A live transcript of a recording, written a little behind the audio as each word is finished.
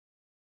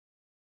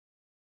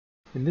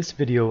In this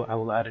video, I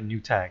will add a new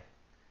tag.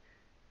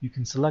 You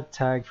can select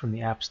tag from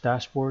the app's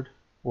dashboard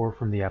or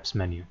from the app's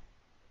menu.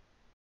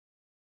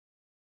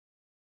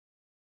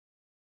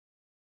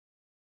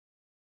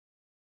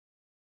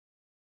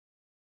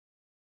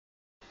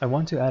 I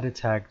want to add a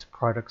tag to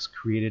products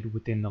created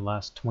within the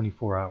last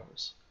 24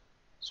 hours.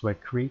 So I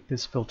create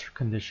this filter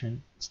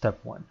condition in step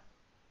 1.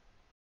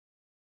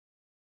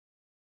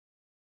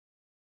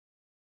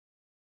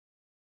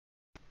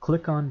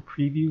 Click on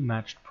Preview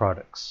Matched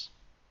Products.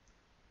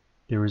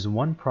 There is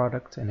one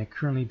product and it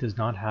currently does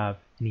not have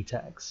any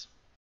tags.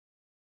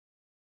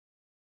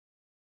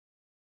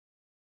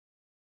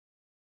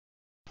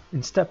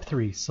 In step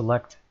 3,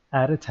 select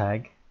Add a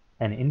Tag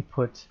and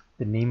input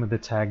the name of the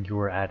tag you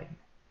are adding,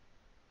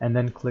 and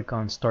then click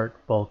on Start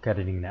Bulk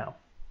Editing Now.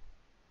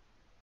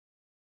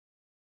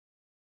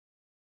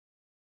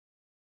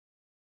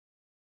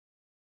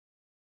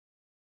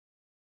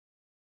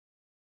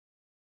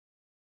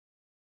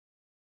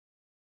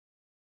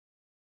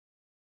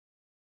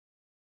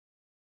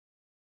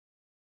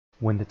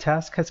 When the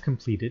task has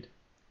completed,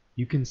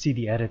 you can see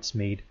the edits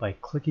made by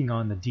clicking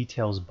on the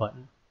Details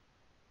button.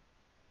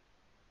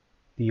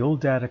 The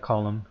old data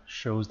column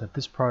shows that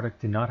this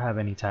product did not have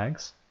any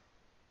tags,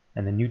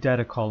 and the new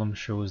data column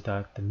shows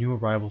that the new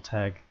arrival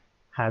tag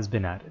has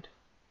been added.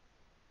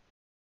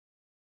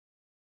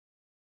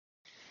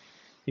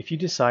 If you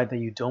decide that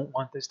you don't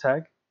want this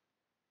tag,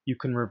 you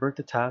can revert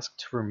the task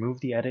to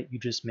remove the edit you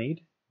just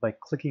made by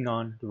clicking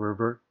on the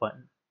Revert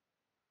button.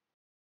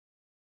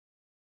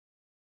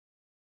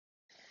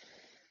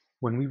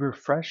 When we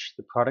refresh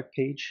the product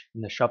page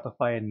in the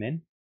Shopify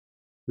admin,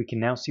 we can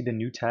now see the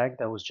new tag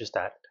that was just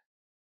added.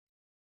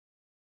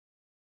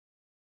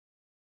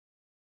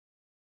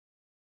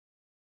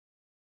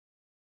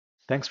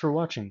 Thanks for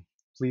watching.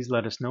 Please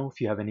let us know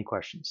if you have any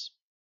questions.